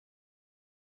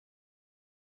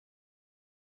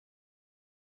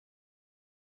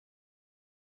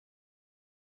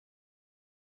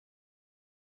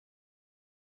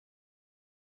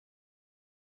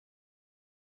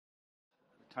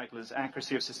title is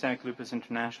Accuracy of Systemic Lupus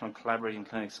International Collaborating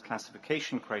Clinics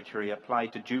Classification Criteria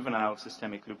Applied to Juvenile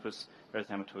Systemic Lupus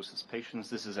Erythematosus Patients.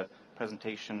 This is a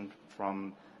presentation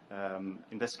from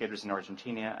investigators in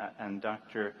Argentina, and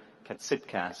Dr.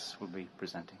 Katsicas will be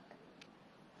presenting.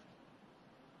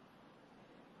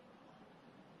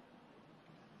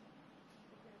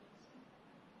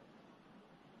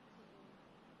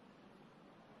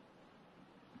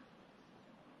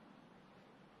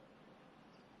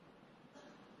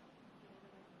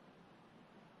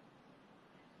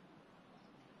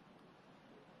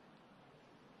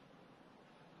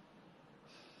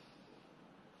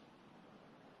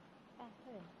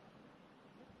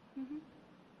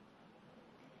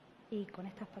 Y con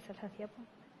estas pasas las diapos.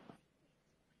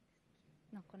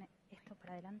 No, con esto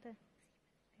para adelante.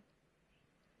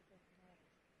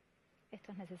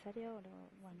 ¿Esto es necesario? O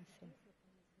bueno, sí.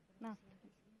 No.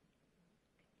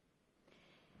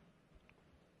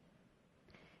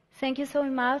 Thank you so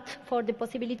much for the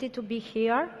possibility to be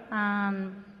here.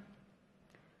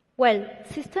 Well,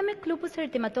 systemic lupus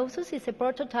erythematosus is a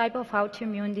prototype of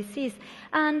autoimmune disease.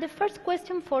 And the first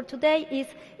question for today is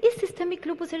systemic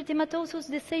lupus erythematosus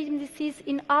the same disease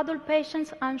in adult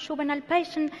patients and juvenile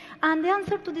patients? And the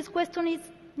answer to this question is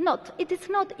not. It is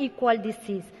not equal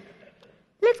disease.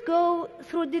 Let's go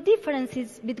through the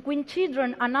differences between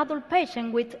children and adult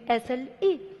patients with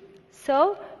SLE.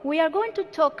 So, we are going to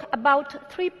talk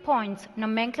about 3 points: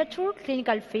 nomenclature,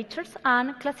 clinical features,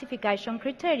 and classification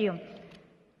criterion.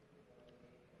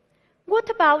 What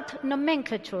about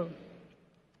nomenclature?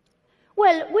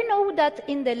 Well, we know that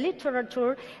in the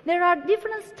literature there are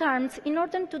different terms in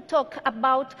order to talk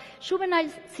about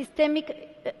systemic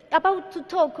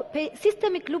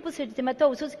lupus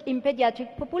erythematosus in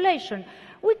pediatric population.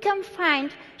 We can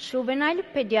find juvenile,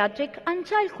 pediatric, and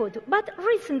childhood, but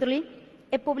recently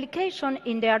a publication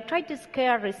in the Arthritis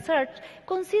Care Research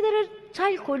considered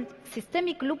childhood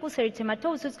systemic lupus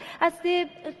erythematosus as the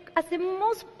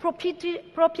most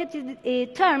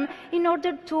appropriate term in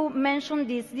order to mention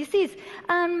this disease.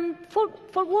 And for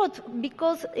what?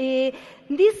 Because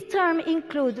this term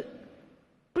includes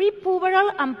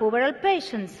pre-puberal and puberal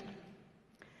patients.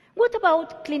 What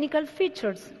about clinical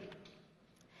features?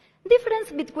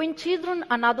 Difference between children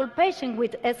and adult patients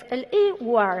with SLE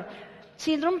were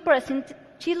children present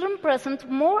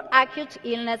more acute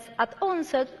illness at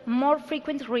onset, more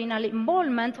frequent renal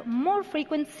involvement, more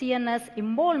frequent CNS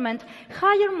involvement,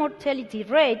 higher mortality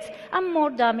rates, and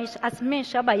more damage as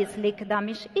measured by SLEEK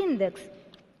damage index.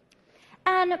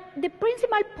 And the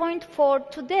principal point for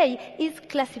today is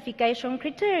classification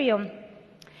criterion.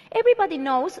 Everybody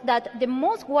knows that the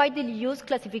most widely used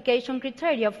classification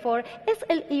criteria for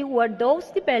SLE were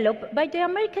those developed by the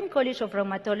American College of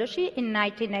Rheumatology in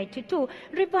 1982,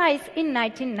 revised in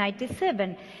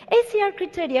 1997. ACR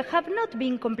criteria have not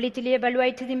been completely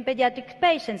evaluated in pediatric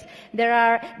patients.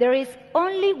 There is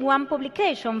only one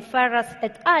publication, Ferraz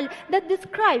et al., that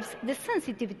describes the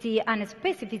sensitivity and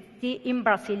specificity in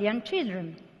Brazilian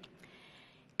children.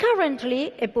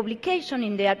 Currently, a publication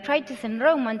in the Arthritis and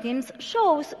Rheumatism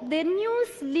shows the new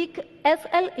SLEEK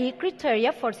SLE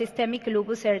criteria for systemic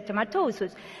lupus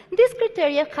erythematosus. These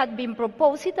criteria had been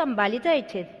proposed and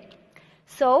validated.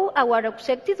 So, our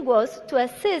objective was to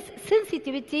assess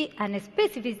sensitivity and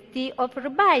specificity of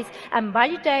revised and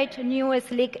validate new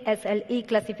SLEEK SLE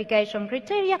classification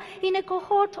criteria in a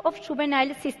cohort of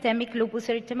juvenile systemic lupus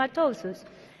erythematosus.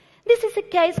 This is a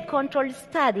case-controlled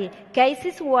study,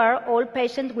 cases where all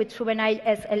patients with juvenile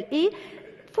SLE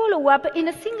follow up in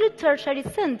a single tertiary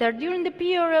center during the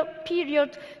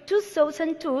period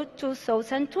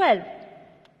 2002-2012.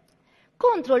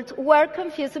 Controls were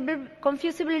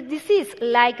confusable disease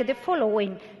like the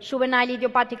following: juvenile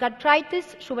idiopathic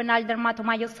arthritis, juvenile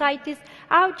dermatomyositis,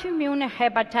 autoimmune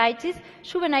hepatitis,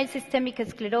 juvenile systemic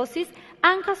sclerosis,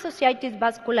 ANCA-associated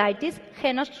vasculitis,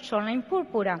 genus shoreline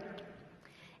purpura.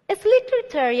 SLEEK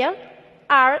criteria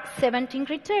are 17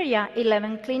 criteria,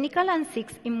 11 clinical and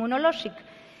 6 immunologic.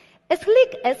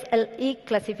 SLEEK SLE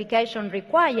classification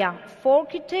requires 4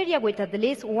 criteria with at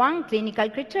least 1 clinical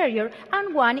criterion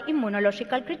and 1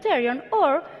 immunological criterion,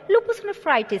 or lupus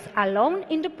nephritis alone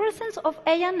in the presence of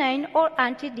ANN or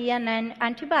anti-DNN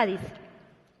antibodies.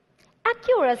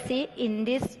 Accuracy in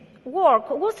this work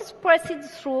was expressed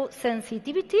through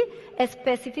sensitivity,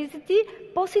 specificity,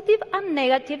 positive and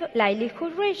negative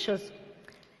likelihood ratios.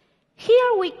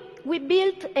 Here we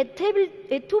built a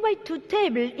 2x2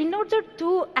 table in order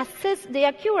to assess the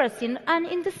accuracy, and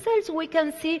in the cells we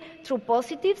can see true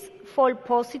positives,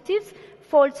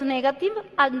 false negative,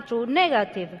 and true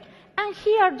negative. And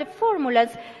here are the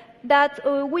formulas that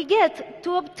we get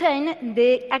to obtain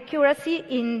the accuracy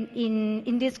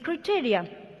in this criteria.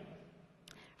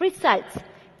 Results.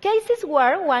 Cases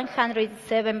were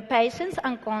 107 patients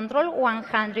and control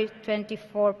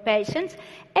 124 patients,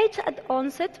 age at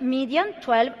onset median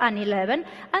 12 and 11,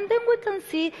 and then we can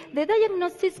see the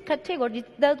diagnosis categories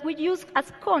that we use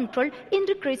as control in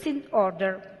decreasing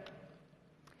order.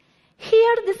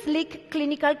 Here the SLIC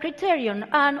clinical criterion,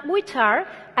 and which are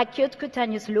acute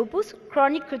cutaneous lupus,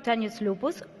 chronic cutaneous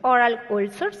lupus, oral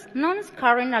ulcers,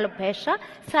 non-scarring alopecia,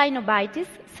 synovitis,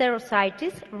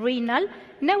 serositis, renal,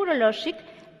 neurologic,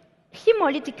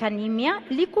 hemolytic anemia,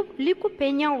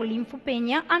 leukopenia or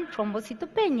lymphopenia, and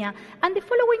thrombocytopenia. And the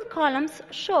following columns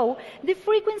show the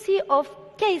frequency of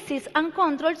cases and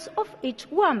controls of each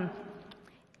one.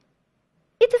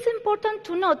 It is important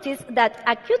to notice that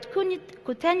acute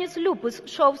cutaneous lupus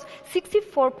shows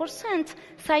 64%,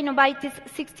 synovitis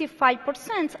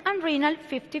 65%, and renal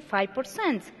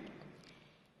 55%.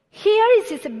 Here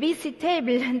is a busy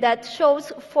table that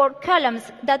shows 4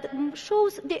 columns that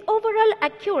shows the overall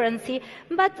accuracy,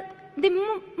 but the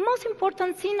most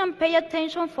important thing and pay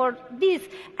attention for this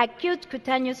acute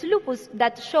cutaneous lupus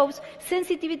that shows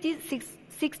sensitivity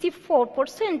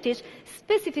 64%,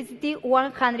 specificity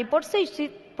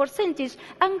 100%,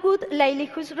 and good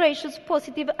likelihood ratios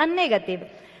positive and negative.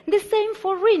 The same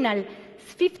for renal,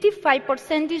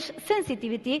 55%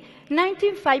 sensitivity,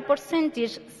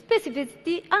 95%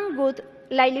 specificity, and good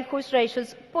likelihood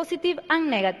ratios positive and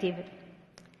negative.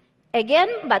 Again,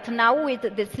 but now with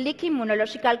the SLIC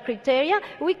immunological criteria,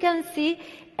 we can see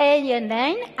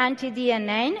ANA,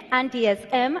 anti-DNA,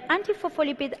 anti-SM,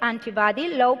 antiphospholipid antibody,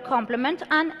 low complement,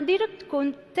 and direct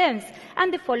contents.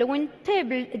 And the following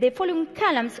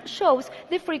columns shows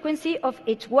the frequency of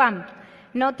each one.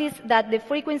 Notice that the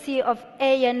frequency of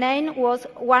ANA was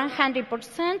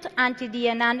 100%,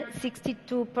 anti-DNA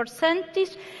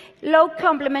 62%, low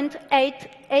complement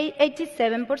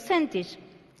 87%.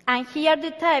 And here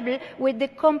the table with the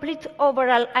complete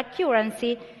overall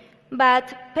accuracy,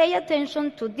 but pay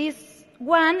attention to this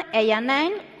one,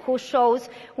 ANA, who shows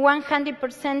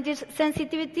 100%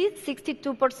 sensitivity,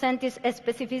 62%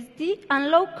 specificity, and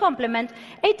low complement,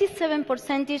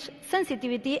 87%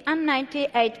 sensitivity, and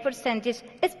 98%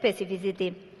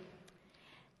 specificity.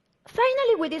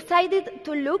 Finally, we decided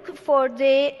to look for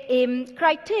the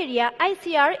criteria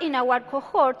ICR in our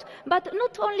cohort, but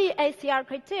not only ICR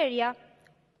criteria,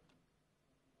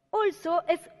 also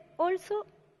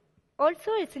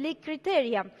SLIC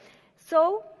criteria.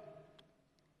 So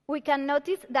we can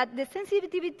notice that the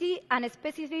sensitivity and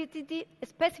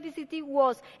specificity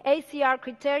was ACR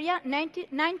criteria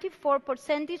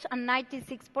 94% and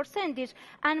 96%,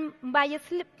 and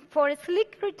for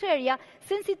SLIC criteria,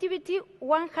 sensitivity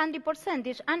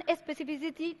 100% and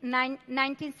specificity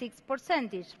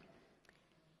 96%.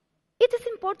 It is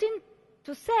important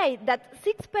to say that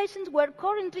 6 patients were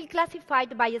currently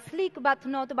classified by SLIC but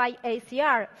not by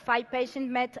ACR. 5 patients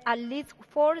met at least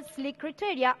 4 SLIC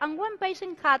criteria, and 1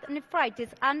 patient had nephritis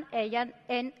and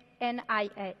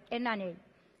NNA.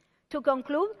 To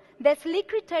conclude, the SLIC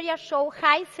criteria show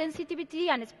high sensitivity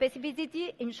and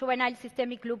specificity in juvenile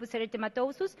systemic lupus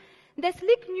erythematosus. The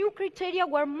SLIC new criteria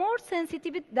were more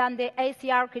sensitive than the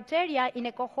ACR criteria in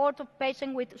a cohort of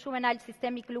patients with juvenile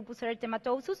systemic lupus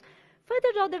erythematosus.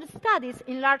 Further other studies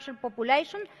in larger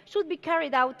population should be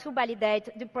carried out to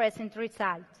validate the present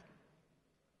results.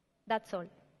 That's all.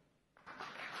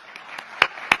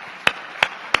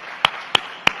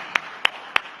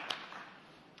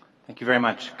 Thank you very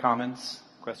much. Comments,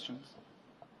 questions?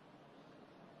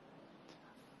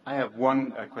 I have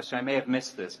one question. I may have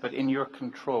missed this, but in your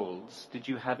controls, did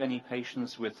you have any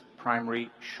patients with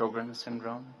primary Sjogren's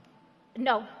syndrome?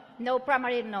 No,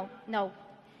 primary, no.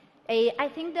 I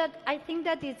think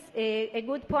that is a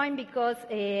good point because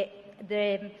the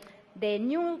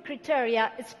new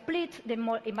criteria split the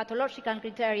hematological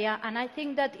criteria, and I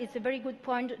think that it's a very good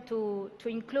point to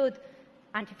include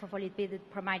antiphospholipid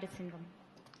primary syndrome.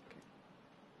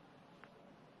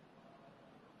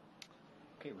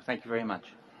 Okay, well, thank you very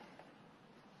much.